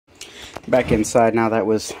Back inside now. That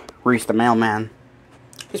was Reese the mailman.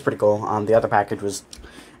 He's pretty cool. The other package was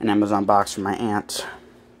an Amazon box from my aunt.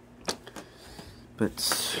 But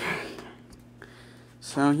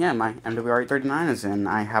so yeah, my MWR-839 is in.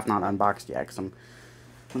 I have not unboxed yet because I'm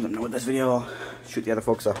letting them know with this video. I'll shoot the other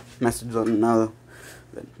folks a message, let them know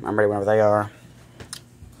that I'm ready whenever they are.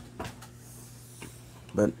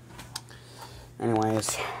 But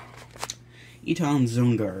anyways, Eton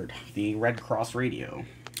Zone Guard, the Red Cross radio.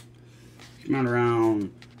 Came out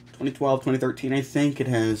around 2012, 2013, I think. It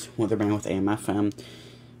has weather bandwidth AM/FM.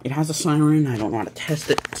 It has a siren. I don't know how to test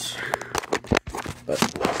it, but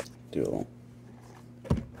do a little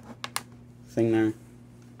thing there.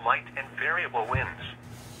 Light and variable winds.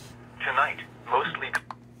 Tonight, mostly.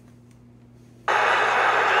 I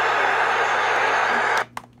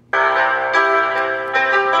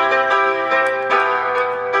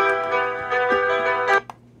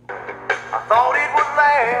thought it would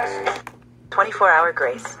last. 24-hour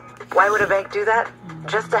grace. Why would a bank do that?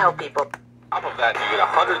 Just to help people. On top of that, you get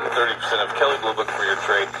 130% of Kelly Blue Book for your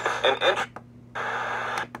trade, and interest.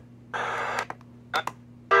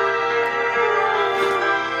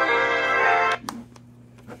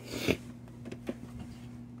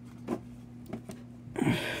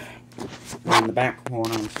 In the back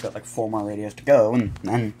corner, I've got like 4 more radios to go, and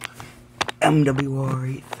then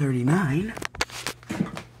MWR-839.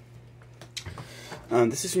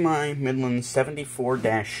 This is my Midland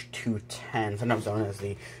 74-210, sometimes known as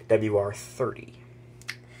the WR-30.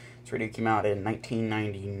 This radio came out in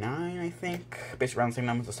 1999, I think, based around the same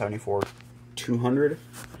number as the 74-200.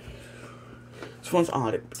 This one's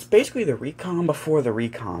odd. It's basically the Recom before the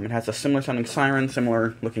Recom. It has a similar sounding siren,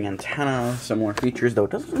 similar looking antenna, similar features, though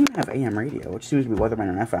it doesn't even have AM radio, which seems to be weatherband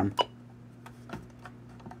and FM.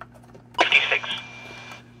 56.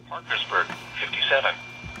 Parkersburg, 57.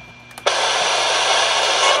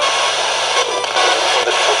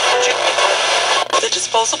 The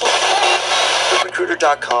disposable.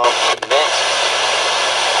 Recruiter.com. Next.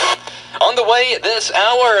 On the way this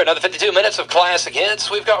hour, another 52 minutes of classic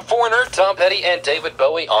hits. We've got Foreigner, Tom Petty, and David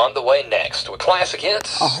Bowie on the way next. With classic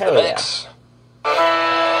hits, the mix.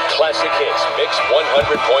 Classic Hits Mix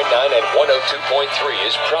 100.9 and 102.3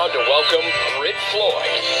 is proud to welcome Brit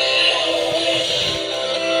Floyd.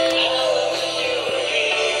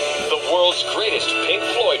 The world's greatest Pink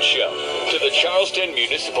Floyd show to the Charleston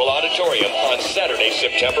Municipal Auditorium on Saturday,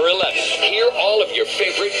 September 11th. Hear all of your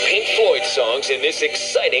favorite Pink Floyd songs in this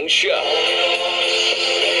exciting show.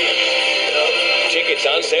 Tickets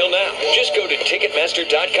on sale now. Just go to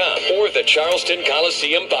Ticketmaster.com or the Charleston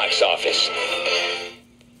Coliseum box office.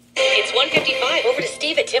 It's 1:55. Over to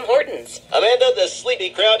Steve at Tim Hortons. Amanda, the sleepy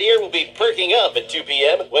crowd here will be perking up at 2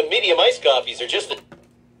 p.m. when medium iced coffees are just...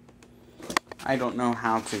 I don't know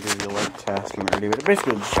how to do the alert test on the radio, but it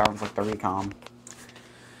basically just sounds like the Recom.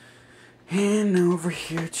 And now over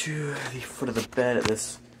here to the foot of the bed at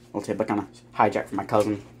this little table I kind of hijacked from my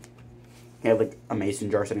cousin. He had like a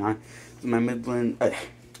mason jar sitting on it. This is my Midland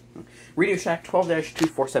Radio Shack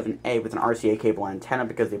 12-247A with an RCA cable antenna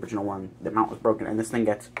because the original one, the mount was broken, and this thing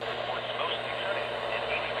gets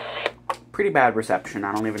pretty bad reception.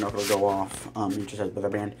 I don't even know if it'll go off. It just has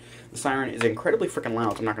weatherband. The siren is incredibly freaking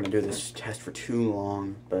loud, so I'm not going to do this test for too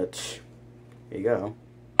long, but here you go.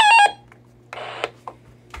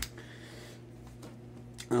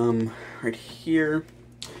 Right here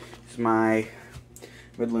is my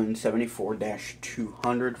Midland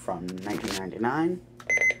 74-200 from 1999.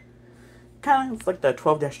 Kind of like the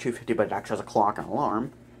 12-250, but it actually has a clock and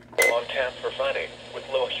alarm. On tap for Friday with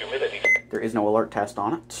low humidity. There is no alert test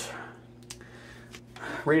on it.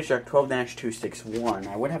 Radio Shack 12-261.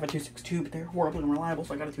 I would have a 262, but they're horribly unreliable,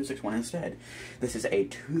 so I got a 261 instead. This is a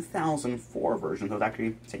 2004 version, so it's actually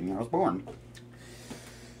the same year I was born.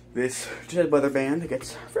 This just has weatherband. It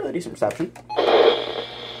gets fairly decent reception.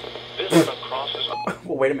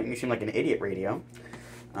 Well, way to make me seem like an idiot radio.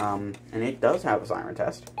 And it does have a siren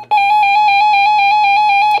test.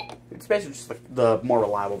 It's basically just like the more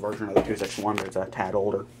reliable version of the 261, but it's a tad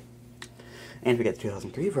older. And if you get the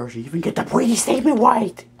 2003 version, you even get the Brady Statement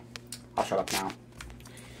White! I'll shut up now.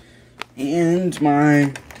 And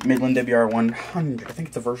my Midland WR-100. I think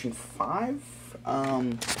it's a version 5?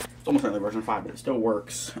 It's almost certainly version 5, but it still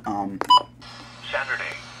works.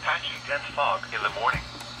 Saturday, patchy dense fog in the morning.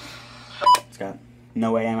 It's got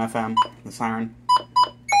no AM/FM, the siren.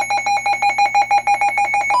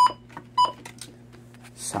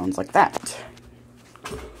 Sounds like that.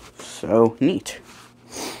 So neat.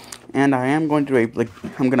 And I am going to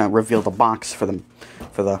I'm gonna reveal the box for the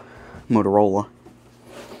Motorola.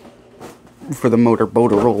 For the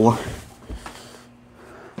Motorola.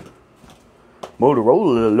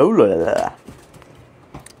 Motorola.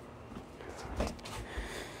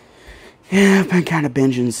 Yeah, I've been kind of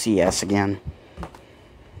binging CS again.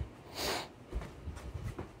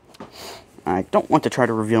 I don't want to try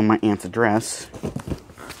to reveal my aunt's address.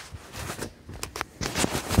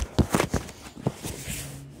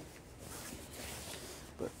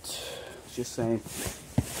 But, let's just say,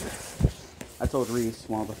 I told Reese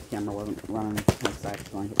while the camera wasn't running, once I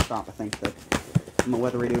actually going to stop, I think that I'm a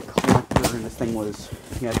weather radio collector, and this thing was,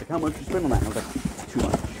 he had to come much to spend on that, and I was like, too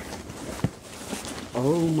much.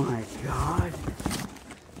 Oh my god.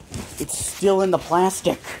 It's still in the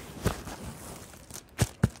plastic.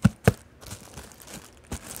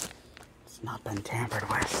 It's not been tampered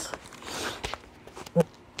with.